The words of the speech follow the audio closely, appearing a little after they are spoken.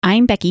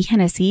I'm Becky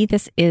Hennessy.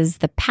 This is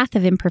The Path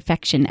of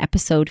Imperfection,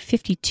 episode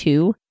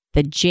 52,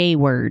 The J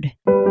Word.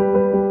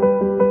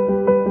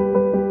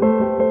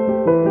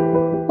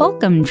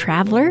 Welcome,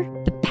 traveler.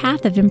 The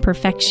Path of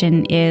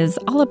Imperfection is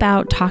all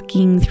about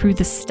talking through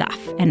the stuff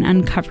and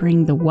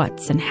uncovering the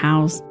whats and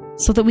hows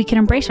so that we can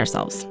embrace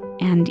ourselves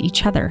and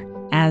each other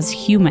as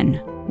human,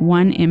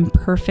 one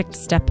imperfect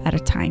step at a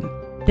time.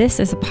 This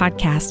is a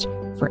podcast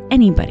for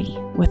anybody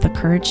with the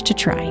courage to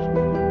try.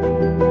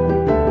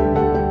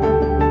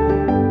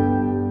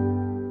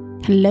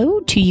 Hello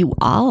to you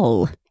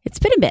all. It's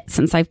been a bit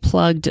since I've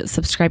plugged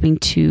subscribing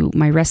to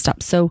my rest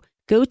stop, so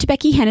go to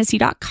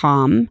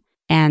beckyhennessy.com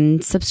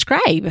and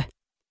subscribe.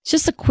 It's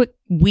just a quick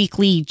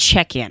weekly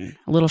check-in,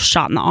 a little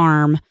shot in the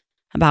arm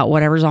about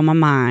whatever's on my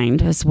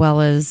mind, as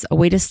well as a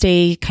way to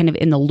stay kind of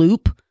in the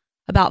loop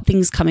about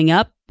things coming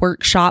up,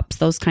 workshops,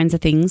 those kinds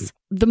of things.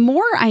 The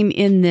more I'm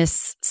in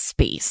this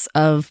space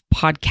of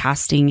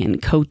podcasting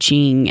and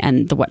coaching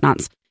and the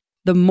whatnots,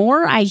 the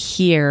more I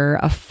hear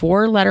a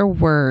 4-letter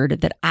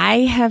word that I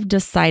have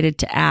decided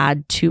to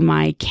add to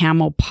my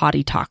Camel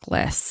Potty Talk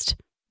list.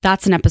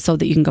 That's an episode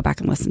that you can go back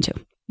and listen to.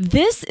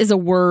 This is a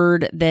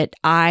word that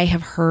I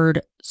have heard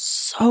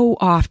so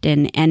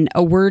often, and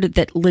a word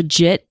that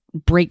legit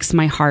breaks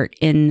my heart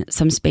in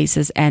some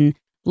spaces and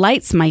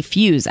lights my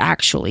fuse,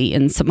 actually,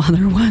 in some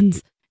other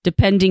ones,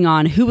 depending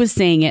on who was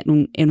saying it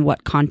and in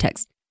what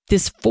context.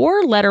 This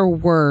 4-letter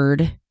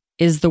word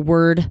is the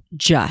word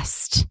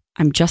just.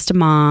 I'm just a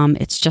mom.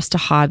 It's just a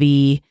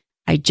hobby.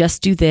 I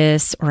just do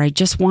this, or I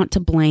just want to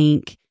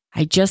blank.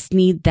 I just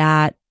need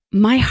that.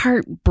 My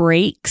heart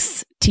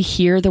breaks to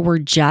hear the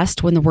word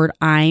just when the word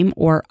I'm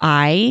or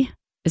I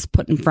is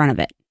put in front of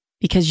it.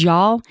 Because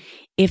y'all,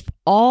 if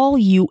all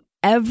you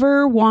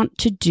ever want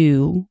to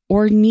do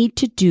or need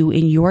to do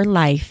in your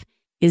life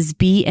is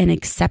be an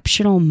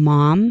exceptional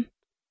mom,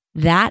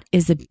 that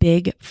is a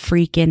big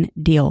freaking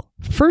deal.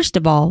 First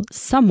of all,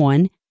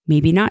 someone,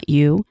 maybe not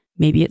you,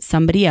 maybe it's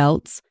somebody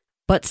else,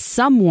 but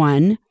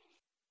someone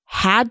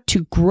had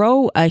to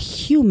grow a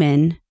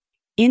human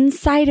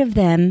inside of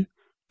them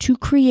to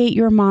create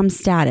your mom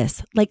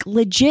status. Like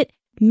legit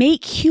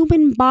make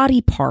human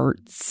body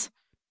parts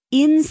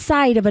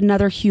inside of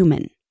another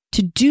human.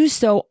 To do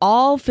so,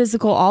 all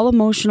physical, all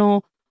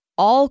emotional,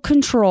 all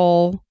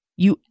control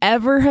you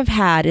ever have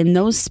had in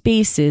those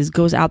spaces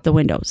goes out the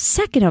window.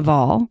 Second of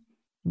all,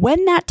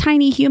 when that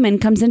tiny human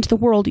comes into the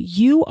world,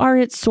 you are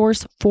its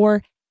source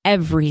for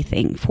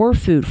everything, for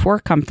food, for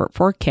comfort,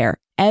 for care,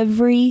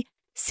 every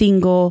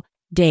single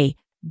day.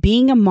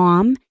 Being a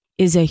mom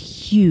is a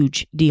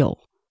huge deal.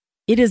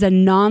 It is a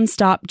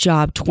nonstop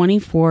job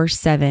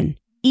 24/7.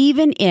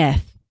 Even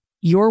if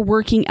you're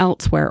working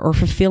elsewhere or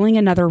fulfilling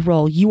another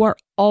role, you are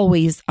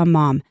always a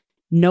mom.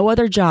 No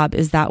other job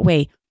is that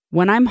way.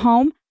 When I'm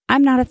home,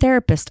 I'm not a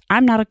therapist.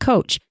 I'm not a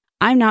coach.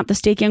 I'm not the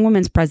Stake Young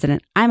Women's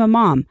president. I'm a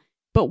mom.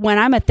 But when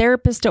I'm a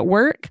therapist at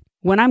work,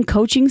 when I'm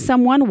coaching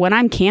someone, when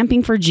I'm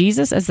camping for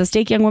Jesus as the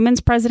Stake Young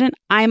Women's president,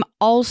 I'm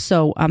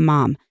also a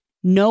mom.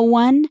 No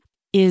one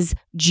is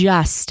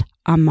just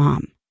a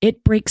mom.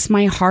 It breaks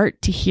my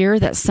heart to hear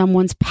that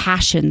someone's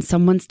passion,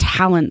 someone's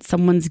talent,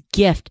 someone's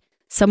gift,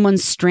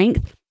 someone's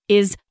strength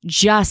is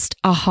just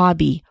a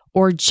hobby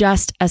or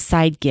just a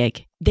side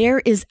gig. There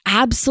is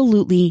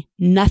absolutely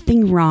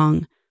nothing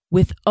wrong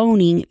with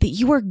owning that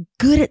you are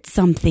good at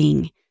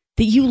something,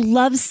 that you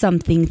love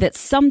something, that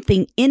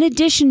something in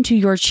addition to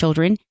your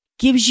children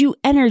gives you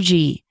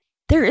energy.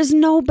 There is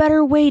no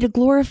better way to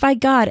glorify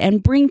God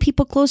and bring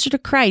people closer to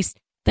Christ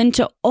than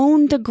to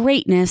own the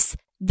greatness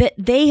that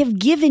they have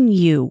given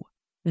you.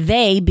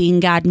 They being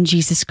God and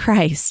Jesus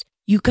Christ.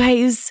 You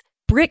guys,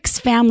 Bricks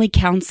Family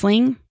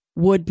Counseling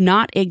would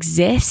not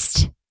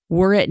exist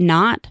were it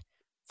not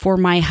for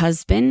my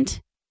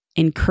husband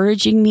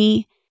encouraging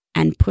me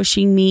and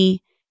pushing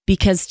me,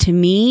 because to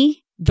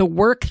me, the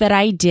work that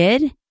I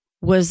did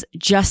was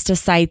just a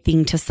side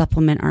thing to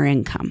supplement our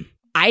income.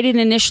 I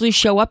didn't initially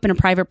show up in a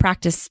private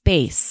practice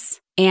space,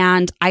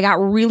 and I got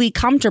really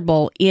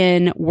comfortable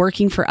in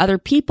working for other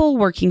people,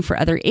 working for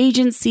other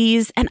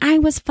agencies, and I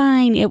was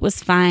fine. It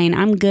was fine.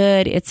 I'm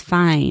good. It's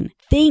fine.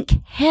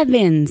 Thank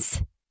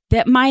heavens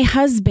that my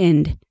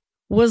husband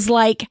was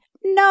like,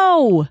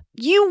 no,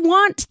 you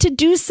want to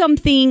do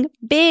something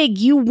big.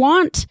 You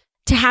want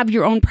to have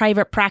your own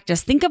private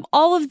practice. Think of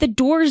all of the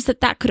doors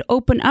that could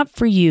open up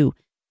for you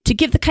to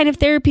give the kind of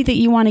therapy that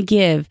you want to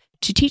give,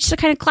 to teach the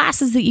kind of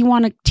classes that you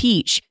want to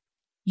teach.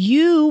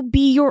 You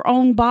be your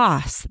own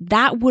boss.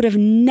 That would have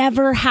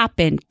never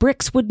happened.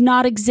 Bricks would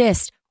not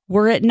exist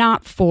were it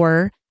not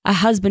for a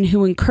husband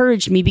who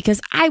encouraged me,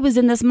 because I was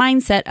in this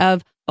mindset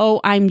of,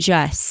 I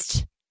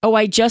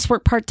just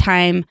work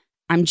part-time.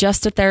 I'm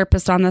just a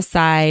therapist on the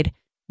side.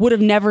 Would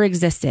have never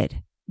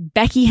existed.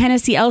 Becky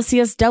Hennessy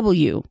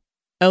LCSW,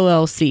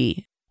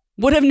 LLC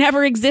would have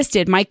never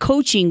existed. My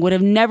coaching would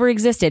have never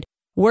existed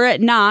were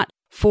it not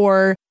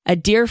for a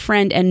dear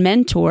friend and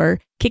mentor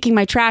kicking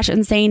my trash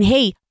and saying,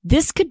 hey,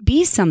 this could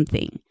be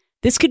something.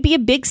 This could be a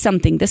big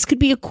something. This could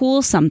be a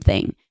cool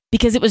something,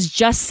 because it was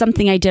just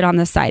something I did on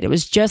the side. It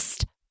was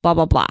just blah,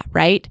 blah, blah,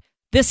 right?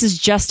 This is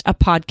just a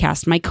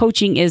podcast. My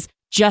coaching is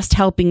just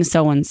helping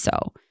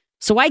so-and-so.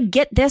 So I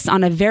get this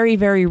on a very,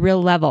 very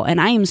real level. And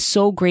I am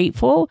so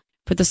grateful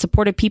for the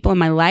supportive people in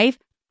my life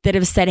that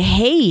have said,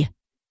 hey,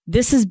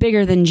 this is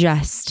bigger than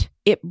just.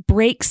 It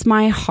breaks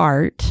my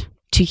heart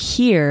to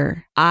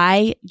hear,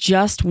 I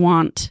just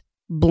want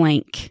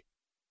blank.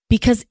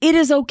 Because it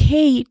is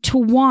okay to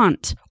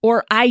want,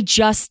 or I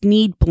just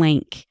need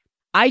blank.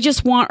 I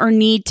just want or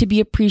need to be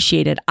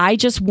appreciated. I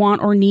just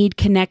want or need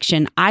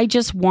connection. I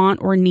just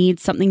want or need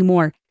something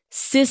more.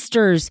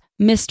 Sisters,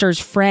 misters,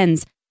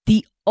 friends,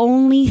 the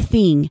only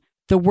thing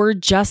the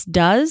word just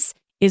does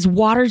is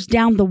waters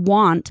down the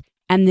want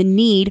and the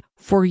need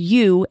for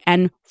you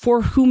and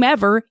for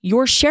whomever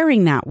you're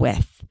sharing that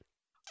with.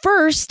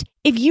 First,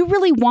 if you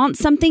really want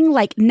something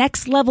like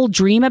next level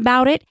dream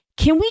about it,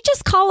 can we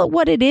just call it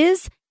what it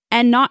is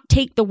and not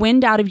take the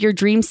wind out of your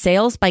dream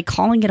sails by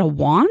calling it a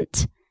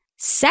want?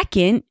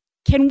 Second,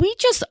 can we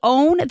just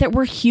own that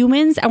we're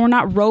humans and we're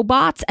not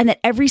robots and that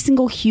every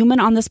single human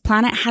on this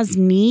planet has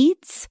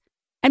needs?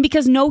 And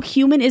because no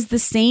human is the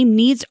same,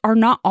 needs are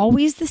not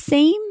always the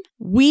same.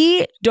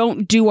 We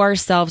don't do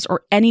ourselves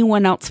or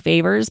anyone else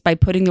favors by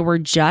putting the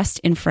word just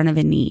in front of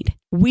a need.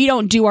 We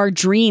don't do our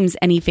dreams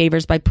any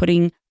favors by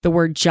putting the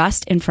word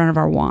just in front of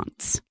our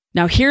wants.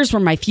 Now, here's where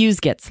my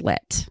fuse gets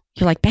lit.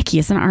 You're like, Becky,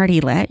 isn't it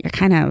already lit? You're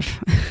kind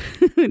of,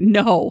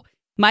 no.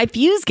 My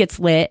fuse gets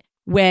lit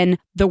when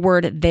the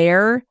word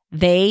there,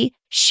 they,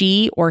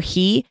 she, or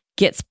he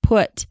gets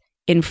put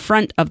in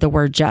front of the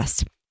word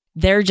just.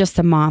 They're just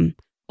a mom.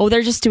 Oh,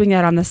 they're just doing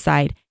that on the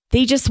side.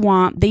 They just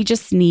want, they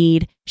just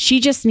need, she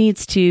just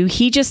needs to,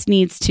 he just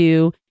needs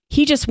to,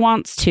 he just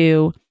wants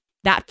to.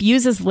 That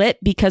fuse is lit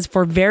because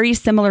for very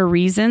similar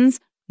reasons,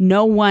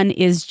 no one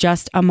is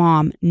just a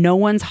mom. No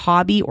one's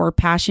hobby or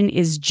passion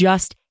is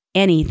just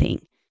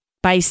anything.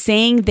 By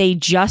saying they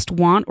just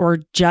want or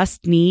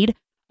just need,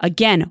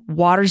 again,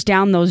 waters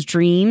down those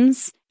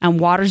dreams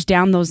and waters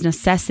down those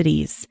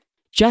necessities.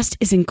 Just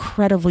is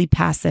incredibly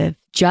passive.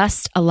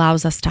 Just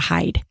allows us to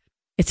hide.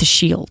 It's a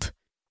shield.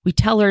 We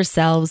tell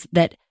ourselves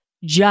that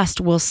just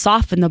will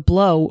soften the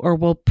blow or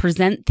will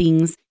present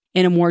things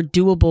in a more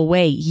doable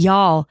way.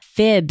 Y'all,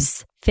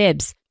 fibs.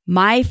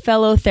 My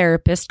fellow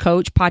therapist,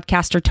 coach,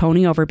 podcaster,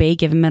 Tony Overbay,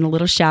 give him a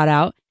little shout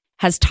out,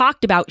 has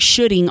talked about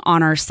shoulding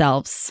on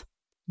ourselves.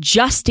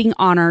 Justing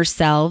on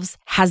ourselves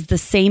has the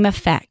same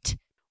effect.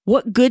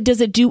 What good does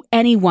it do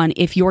anyone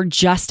if you're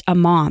just a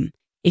mom?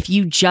 If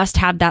you just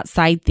have that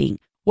side thing?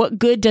 What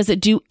good does it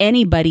do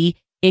anybody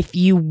if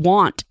you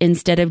want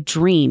instead of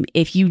dream?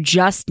 If you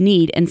just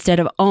need instead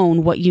of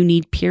own what you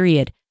need,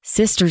 period?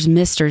 Sisters,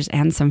 misters,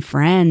 and some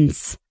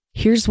friends.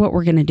 Here's what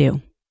we're going to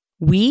do.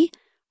 We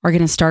are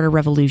going to start a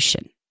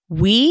revolution.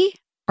 We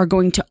are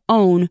going to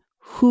own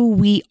who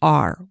we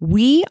are.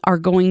 We are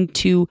going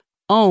to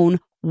own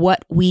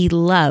what we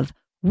love.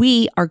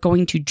 We are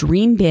going to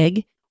dream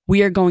big.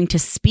 We are going to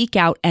speak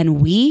out.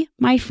 And we,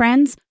 my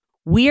friends,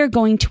 we are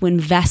going to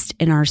invest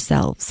in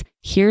ourselves.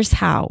 Here's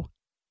how.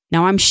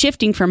 Now I'm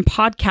shifting from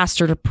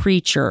podcaster to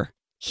preacher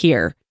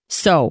here.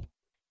 So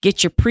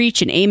get your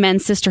preach and amen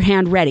sister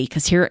hand ready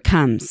because here it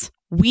comes.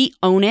 We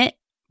own it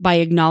by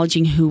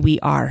acknowledging who we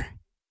are.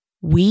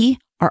 We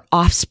are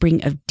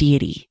offspring of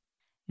deity.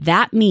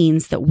 That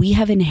means that we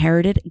have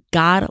inherited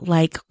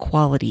God-like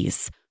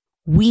qualities.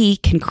 We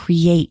can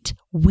create.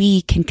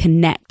 We can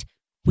connect.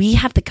 We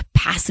have the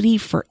capacity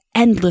for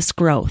endless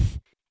growth.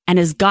 And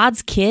as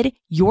God's kid,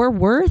 your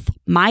worth,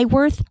 my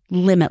worth,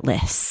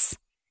 limitless.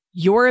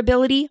 Your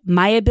ability,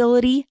 my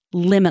ability,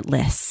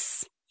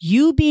 limitless.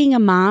 You being a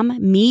mom,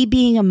 me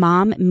being a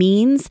mom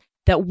means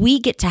that we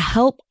get to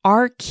help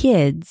our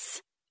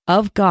kids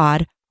of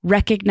God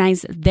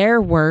recognize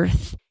their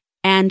worth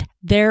and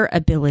their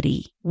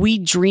ability. We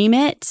dream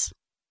it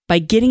by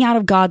getting out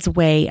of God's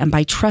way and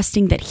by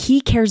trusting that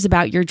He cares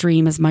about your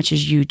dream as much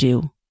as you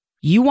do.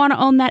 You want to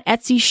own that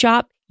Etsy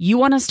shop? You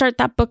want to start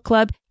that book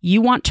club?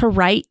 You want to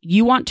write?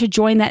 You want to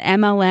join that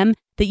MLM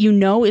that you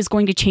know is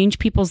going to change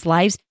people's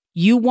lives?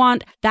 You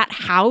want that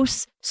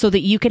house so that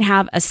you can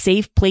have a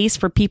safe place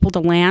for people to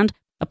land,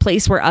 a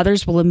place where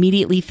others will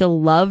immediately feel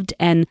loved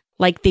and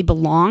like they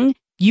belong?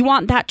 You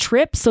want that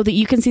trip so that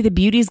you can see the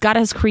beauties God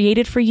has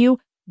created for you?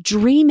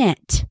 Dream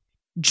it.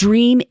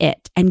 Dream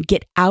it and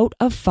get out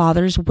of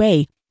Father's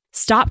way.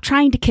 Stop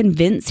trying to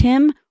convince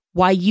Him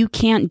why you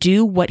can't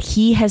do what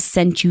He has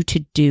sent you to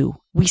do.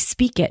 We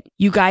speak it.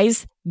 You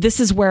guys, this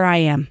is where I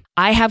am.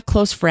 I have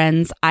close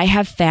friends. I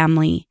have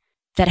family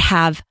that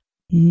have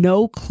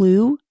no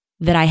clue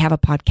that I have a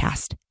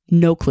podcast.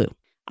 No clue.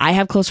 I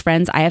have close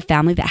friends. I have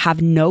family that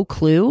have no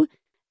clue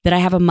that I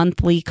have a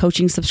monthly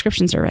coaching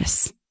subscription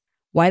service.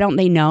 Why don't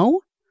they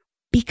know?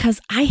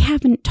 Because I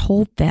haven't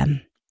told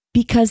them.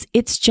 Because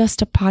it's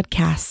just a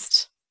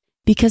podcast.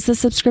 Because the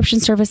subscription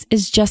service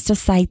is just a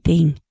side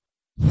thing.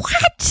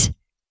 What?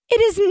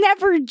 It is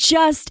never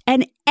just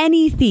an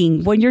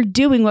anything when you're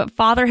doing what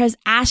Father has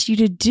asked you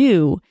to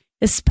do,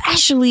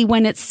 especially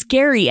when it's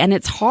scary and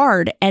it's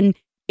hard and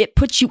it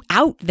puts you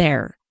out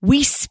there.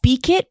 We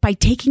speak it by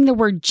taking the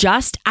word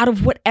just out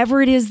of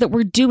whatever it is that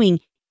we're doing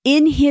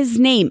in his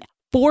name,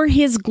 for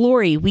his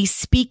glory. We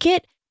speak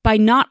it by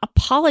not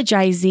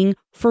apologizing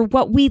for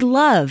what we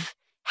love,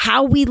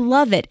 how we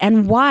love it,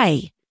 and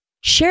why.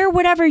 Share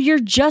whatever you're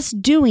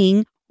just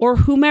doing or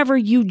whomever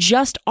you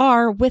just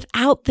are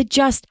without the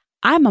just.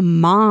 I'm a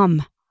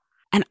mom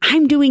and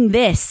I'm doing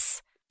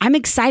this. I'm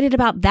excited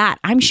about that.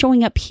 I'm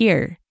showing up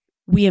here.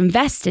 We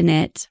invest in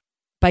it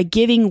by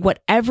giving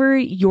whatever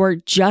you're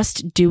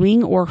just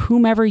doing or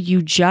whomever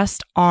you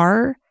just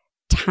are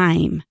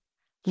time,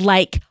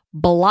 like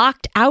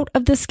blocked out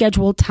of the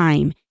scheduled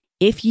time.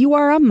 If you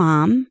are a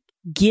mom,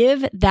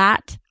 give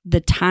that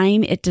the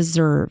time it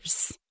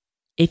deserves.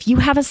 If you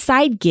have a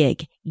side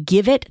gig,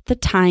 give it the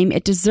time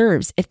it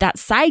deserves. If that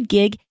side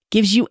gig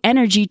gives you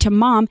energy to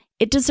mom,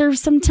 it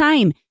deserves some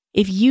time.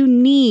 If you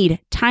need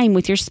time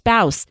with your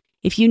spouse,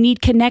 if you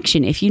need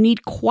connection, if you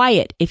need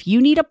quiet, if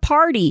you need a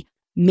party,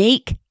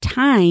 make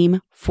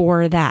time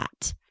for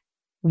that.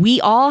 We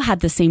all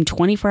have the same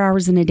 24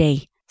 hours in a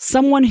day.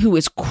 Someone who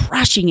is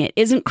crushing it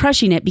isn't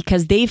crushing it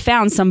because they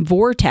found some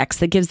vortex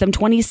that gives them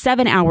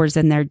 27 hours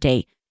in their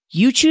day.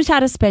 You choose how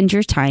to spend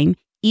your time,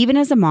 even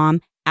as a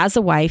mom, as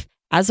a wife,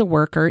 as a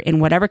worker, in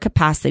whatever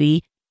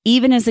capacity,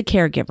 even as a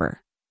caregiver.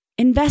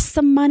 Invest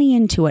some money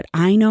into it.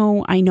 I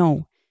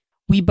know.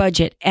 We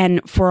budget.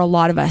 And for a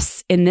lot of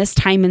us in this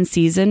time and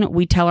season,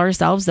 we tell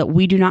ourselves that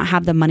we do not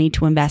have the money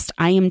to invest.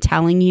 I am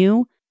telling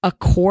you, a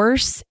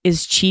course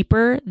is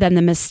cheaper than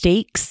the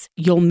mistakes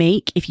you'll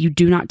make if you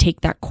do not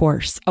take that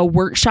course. A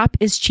workshop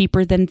is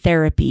cheaper than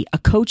therapy. A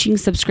coaching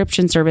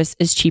subscription service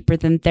is cheaper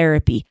than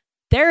therapy.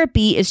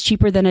 Therapy is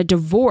cheaper than a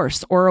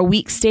divorce or a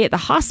week's stay at the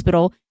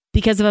hospital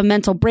because of a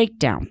mental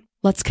breakdown.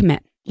 Let's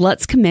commit.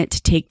 Let's commit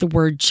to take the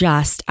word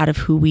just out of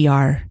who we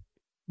are,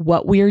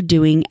 what we are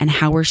doing, and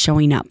how we're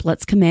showing up.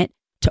 Let's commit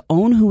to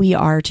own who we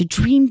are, to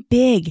dream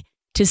big,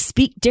 to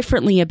speak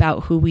differently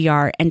about who we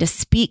are, and to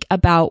speak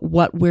about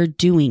what we're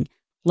doing.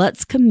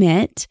 Let's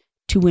commit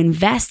to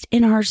invest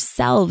in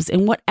ourselves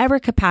in whatever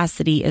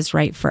capacity is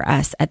right for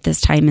us at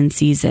this time and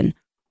season.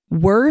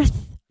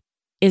 Worth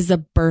is a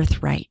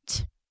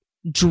birthright.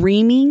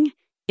 Dreaming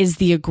is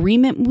the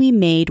agreement we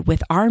made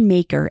with our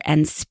Maker,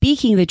 and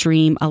speaking the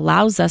dream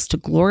allows us to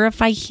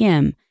glorify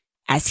Him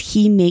as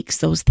He makes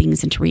those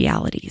things into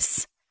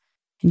realities.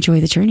 Enjoy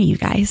the journey, you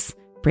guys.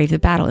 Brave the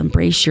battle.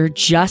 Embrace your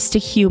just a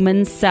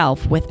human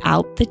self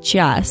without the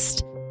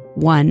just,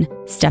 one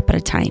step at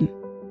a time.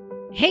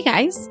 Hey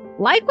guys,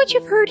 like what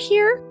you've heard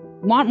here?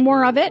 Want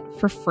more of it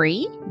for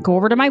free? Go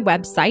over to my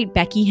website,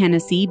 Becky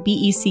Hennessy,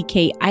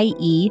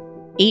 BeckieHennessy.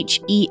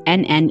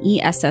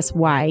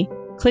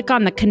 Click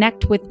on the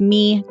Connect with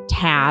Me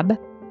tab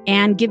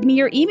and give me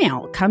your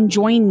email. Come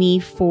join me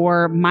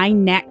for my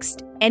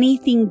next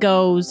Anything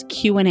Goes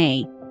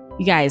Q&A.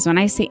 You guys, when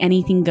I say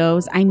anything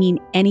goes, I mean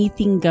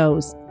anything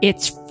goes.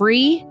 It's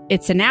free.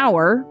 It's an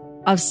hour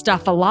of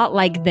stuff a lot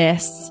like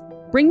this.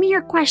 Bring me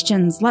your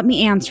questions. Let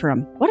me answer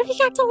them. What have you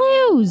got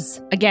to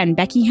lose? Again,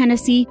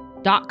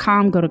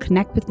 BeckyHennessy.com. Go to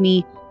Connect with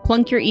Me.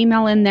 Plunk your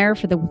email in there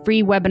for the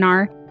free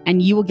webinar,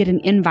 and you will get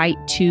an invite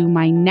to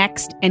my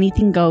next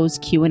Anything Goes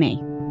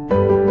Q&A.